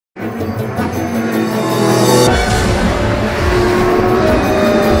How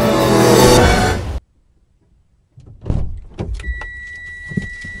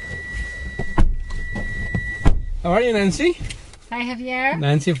are you, Nancy? Hi, Javier.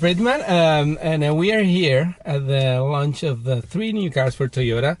 Nancy Friedman, and we are here at the launch of the 3 new cars for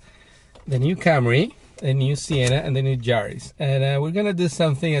Toyota, the new Camry, the new Sienna, and the new Yaris. And we're gonna do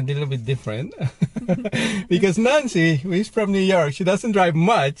something a little bit different because Nancy, who's from New York, she doesn't drive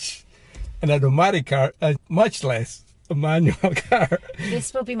much an automatic car, much less a manual car.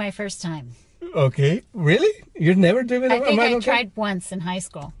 This will be my first time. Okay, really? You've never driven a manual car? I think I tried once in high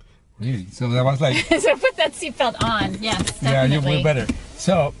school. Really? So that was like... So put that seatbelt on, yes, definitely. Yeah, you were better.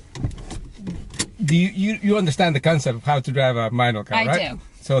 So, do you understand the concept of how to drive a manual car, right? I do.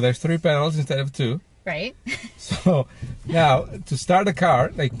 So there's 3 pedals instead of 2. Right. So, now, to start a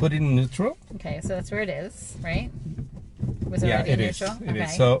car, like put it in neutral. Okay, so that's where it is, right? Was Yeah, already it in is. neutral? It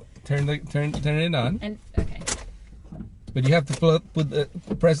is. So, turn it on. And, okay. But you have to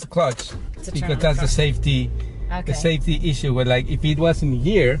press the clutch because that's the safety... Okay. The safety issue where, like, if it was in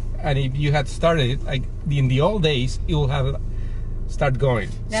gear and if you had started it, like in the old days, it will have start going.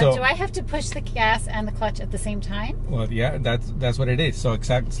 Now, so, do I have to push the gas and the clutch at the same time? Well, yeah, that's what it is. So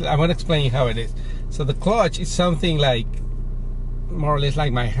exactly, I'm gonna explain you how it is. So the clutch is something like more or less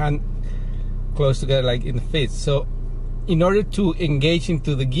like my hand close together, like in the fist. So in order to engage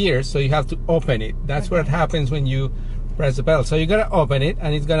into the gear, so you have to open it. That's what happens when you press the pedal. So you're gonna open it,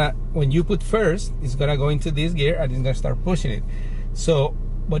 and it's gonna, when you put first, it's gonna go into this gear and it's gonna start pushing it. So,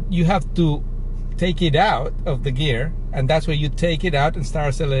 but you have to take it out of the gear, and that's where you take it out and start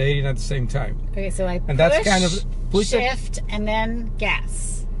accelerating at the same time. Okay, so I and that's kind of shift and then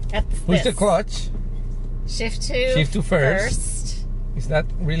gas. That's push the clutch. Shift to first. Is that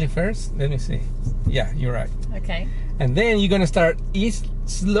really first? Let me see. Yeah, you're right. Okay. And then you're gonna start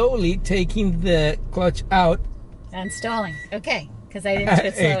slowly taking the clutch out. And stalling. Okay, because I didn't do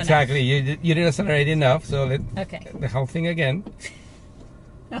it slow exactly. enough. You didn't accelerate enough, so okay. The whole thing again.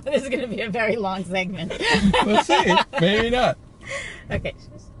 This is going to be a very long segment. We'll see. Maybe not. Okay.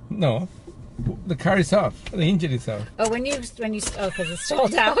 No, the car is off. The engine is off. Oh, when you because it's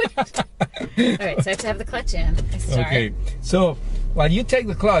stalled out. All right, so I have to have the clutch in. I start. Okay. So while you take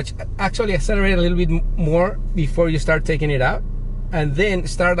the clutch, actually accelerate a little bit more before you start taking it out, and then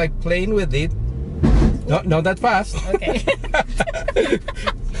start like playing with it. Not that fast. Okay.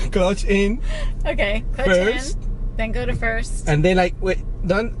 Clutch in. Okay. Clutch first, in. Then go to first. And then like wait,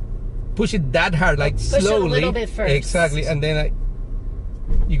 don't push it that hard. Like push slowly. It a little bit first. Exactly, and then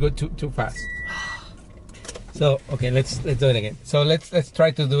you go too fast. So okay, let's do it again. So let's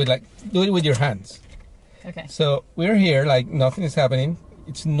try to do it with your hands. Okay. So we're here, like nothing is happening.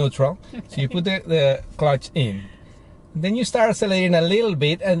 It's neutral. Okay. So you put the clutch in. Then you start accelerating a little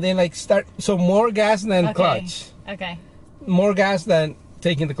bit, and then like so more gas than clutch. Okay. More gas than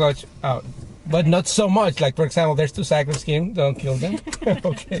taking the clutch out, but not so much. Like for example, there's 2 cyclists here. Don't kill them.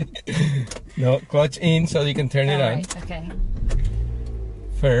 Okay. No, clutch in so you can turn it on. Right. Okay.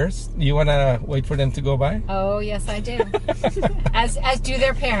 First, you wanna wait for them to go by? Oh yes, I do. as do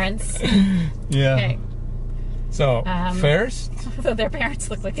their parents. Yeah. Okay. So first. So their parents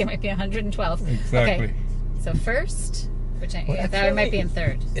look like they might be 112. Exactly. Okay. So first, which I thought I might be in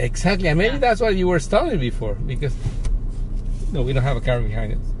third. Exactly, and maybe that's what you were stalling before, because no, we don't have a car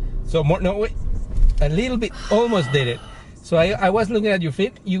behind us. So more, no, wait, a little bit, almost did it. So I was looking at your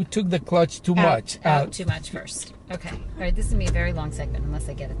feet. You took the clutch too much. Out too much first. Okay. All right. This is gonna be a very long segment unless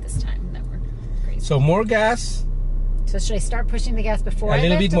I get it this time. Then we're crazy. So more gas. So should I start pushing the gas before? A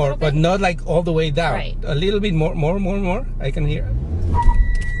little bit more, but not like all the way down. Right. A little bit more. I can hear.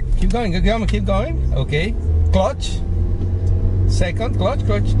 Keep going. Keep going. Okay. Clutch. Second clutch.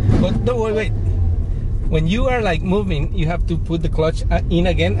 But no, wait. When you are like moving, you have to put the clutch in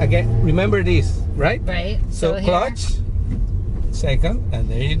again. Remember this, right? Right. So clutch. Second, and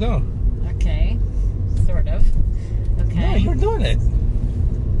there you go. Okay. Sort of. Okay. No, you're doing it.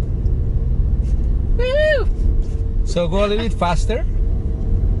 Woo! So go a little bit faster. I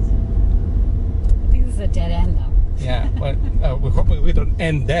think this is a dead end, though. Yeah, but we hope we don't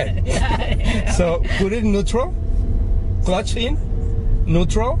end dead. Yeah. So put it in neutral, clutch in,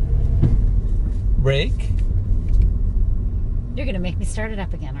 neutral, brake. You're going to make me start it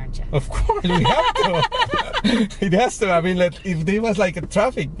up again, aren't you? Of course, we have to. It has to. I mean, if there was like a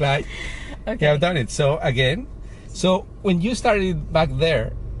traffic light, okay. You have done it. So again, so when you started back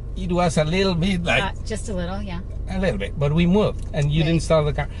there, it was a little bit like... just a little, yeah. A little bit, but we moved and you didn't start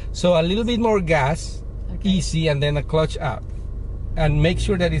the car. So a little bit more gas, easy, and then a clutch up. And make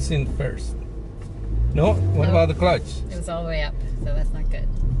sure that it's in first. No? What about the clutch? It was all the way up, so that's not good.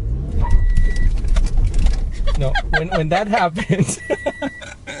 No, when that happens,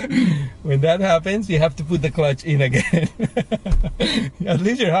 when that happens, you have to put the clutch in again. At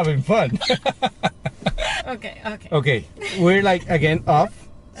least you're having fun. Okay. Okay, we're like again off.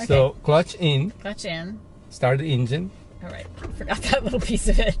 Okay. So clutch in, Clutch in. start the engine. All right. I forgot that little piece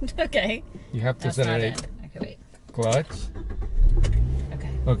of it. Okay. You have to That's not accelerate. in. Okay, wait. Clutch.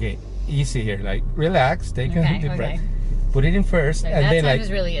 Okay. Okay, easy here. Like relax, take a Okay, deep okay. breath. Put it in first, So and that then time like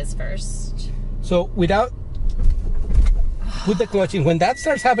really is first. so without. Put the clutch in. When that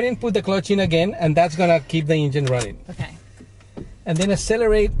starts happening, put the clutch in again, and that's gonna keep the engine running. Okay. And then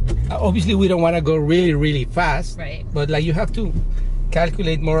accelerate. Obviously, we don't want to go really, really fast. Right. But like you have to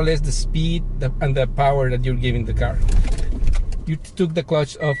calculate more or less the speed and the power that you're giving the car. You took the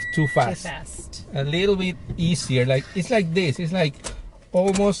clutch off too fast. Too fast. A little bit easier. Like it's like this. It's like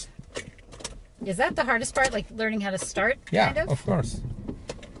almost. Is that the hardest part? Like learning how to start? Yeah, Kind of course.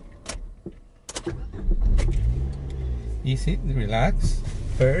 Easy, relax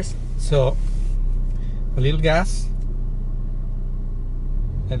first. So a little gas,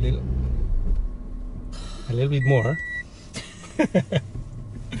 a little bit more. All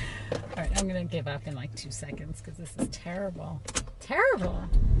right, I'm gonna give up in like 2 seconds because this is terrible. Terrible.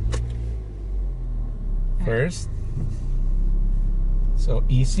 First. So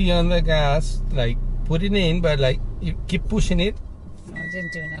easy on the gas, like put it in, but like you keep pushing it. Oh, I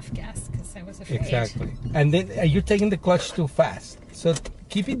didn't do enough gas because I was afraid. Exactly. And then you're taking the clutch too fast. So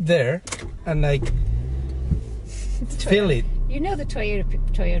keep it there and like feel it. You know the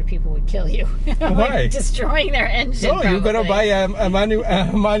Toyota people would kill you. Why? Destroying their engine. No, you gotta probably. buy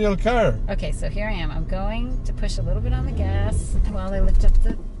a manual car. Okay, so here I am. I'm going to push a little bit on the gas while I lift up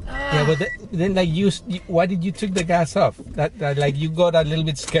the. Yeah, but then like why did you took the gas off? That like you got a little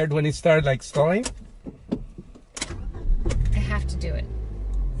bit scared when it started like stalling. I have to do it.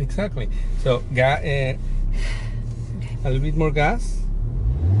 Exactly. So a little bit more gas.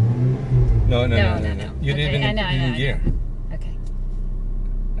 No. You Okay, didn't I know. gear. Okay.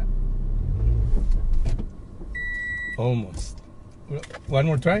 Almost. One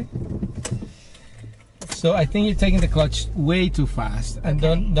more try. So I think you're taking the clutch way too fast and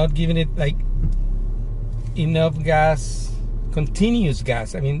Okay. not giving it like enough gas, continuous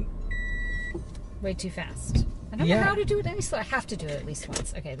gas. I mean, Way too fast. I don't know Yeah. how to do it any slow. I have to do it at least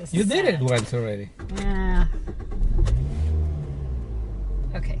once. Okay, this you is did sad. it once already. Yeah.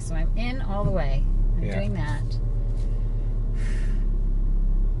 Okay, so I'm in all the way. I'm Yeah. doing that.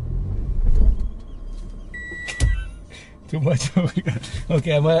 Too much.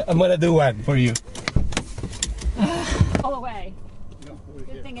 Okay, I'm gonna do one for you. All the way.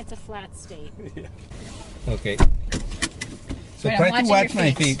 Good thing it's a flat state. Okay. So Wait, I'm try to watching watch your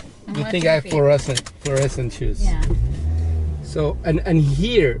my feet. feet. I'm Good watching thing your I have feet. fluorescent shoes. Yeah. So and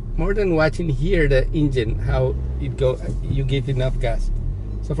here, more than watching here the engine, how it go, you give enough gas.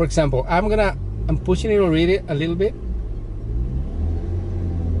 So for example, I'm pushing it already a little bit.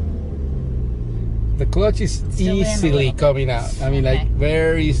 The clutch is Still in a easily little bit. coming out. I mean, Okay. like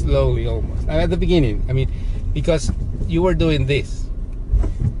very slowly almost. At the beginning, I mean, because you were doing this.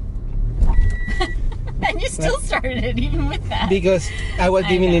 And you still started it even with that. Because I was I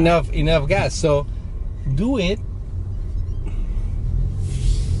giving know. enough gas. So do it.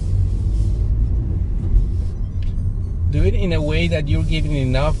 Do it in a way that you're giving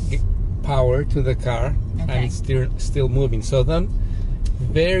enough power to the car Okay. and it's still moving. So don't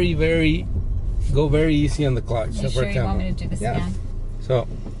go very easy on the clutch. You So for sure you want me to example, do this yeah. again? So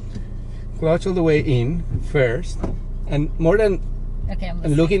clutch all the way in first, and more than Okay, I'm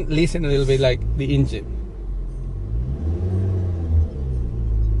and listening. listen a little bit like the engine.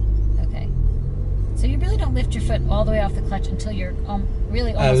 Okay. So you really don't lift your foot all the way off the clutch until you're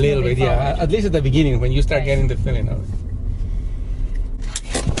really A almost little moving bit, yeah. forward. At least at the beginning when you start Right. getting the feeling of it.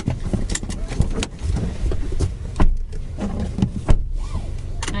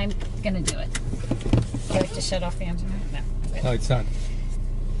 I'm gonna do it. Do I have to shut off the engine? No. Okay. Oh, it's on.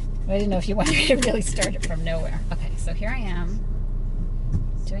 I didn't know if you wanted me to really start it from nowhere. Okay, so here I am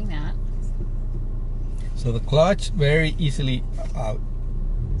doing that. So the clutch very easily out.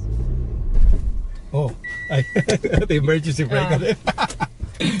 Oh, the emergency brake on it.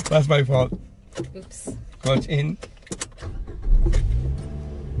 That's my fault. Oops. Clutch in.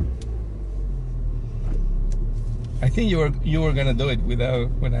 I think you were gonna do it without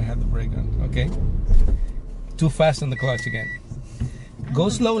when I had the brake on. Okay. Too fast on the clutch again. Go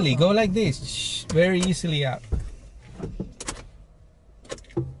slowly. Go like this. Shh, very easily out.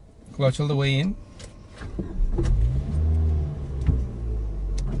 Clutch all the way in.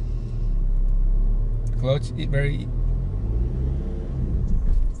 Clutch it very.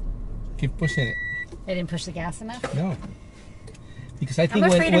 Keep pushing it. I didn't push the gas enough? No. Because I think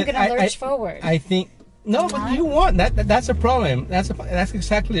I'm afraid I'm when going to lurch forward. I think no, but you want that's a problem. That's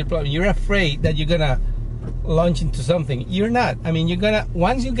exactly the problem. You're afraid that you're gonna launch into something. You're not. I mean, you're gonna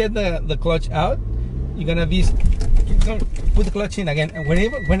once you get the clutch out, you're gonna put the clutch in again. And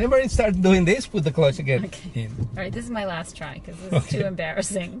whenever it starts doing this, put the clutch again in. All right, this is my last try because this is too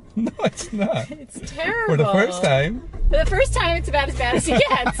embarrassing. No, it's not. It's terrible. For the first time. For the first time, it's about as bad as it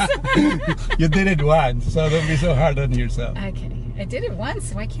gets. You did it once, so don't be so hard on yourself. Okay, I did it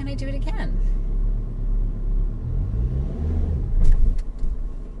once. Why can't I do it again?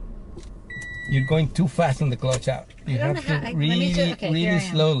 You're going too fast on the clutch out. You have to really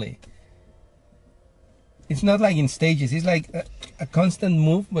slowly. It's not like in stages. It's like a constant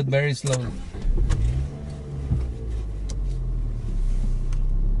move, but very slowly.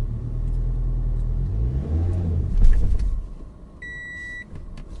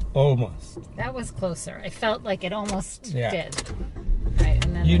 Almost. That was closer. I felt like it almost Yeah. did. Right,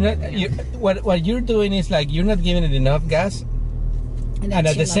 and then You're not. What you're doing is like you're not giving it enough gas, and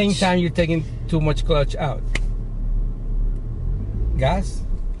at the same time you're taking too much clutch out. Gas.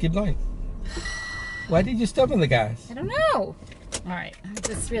 Keep going. Why did you stop on the gas? I don't know. All right,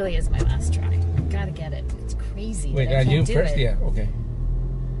 this really is my last try. I gotta get it. It's crazy. Wait, I are you can't do first? it. Yeah, okay.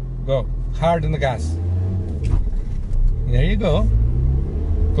 Go. Hard on the gas. There you go.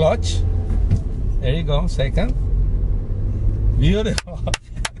 Clutch. There you go. Second. Beautiful.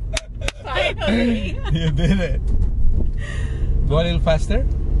 Finally. You did it. Go a little faster.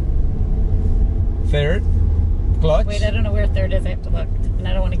 Third. Clutch. Wait, I don't know where third is. I have to look. And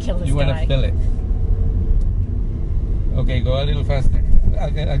I don't want to kill this You guy. want to fill it. Okay, go a little faster.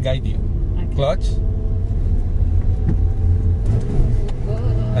 I'll guide you. Okay. Clutch.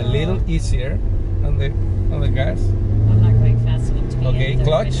 A little easier on the gas. I'm not going fast enough to be Okay, in third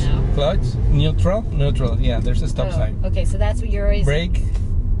clutch, right now. clutch, neutral. Yeah, there's a stop sign. Okay, so that's what you're always... Brake.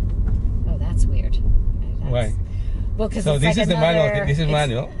 Oh, that's weird. Okay, that's... Why? Well, because So it's this like is the another... manual. This is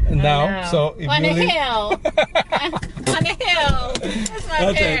manual. Now, so if on you a leave- hill. On a hill. That's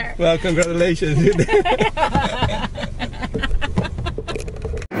not fair. Well, congratulations.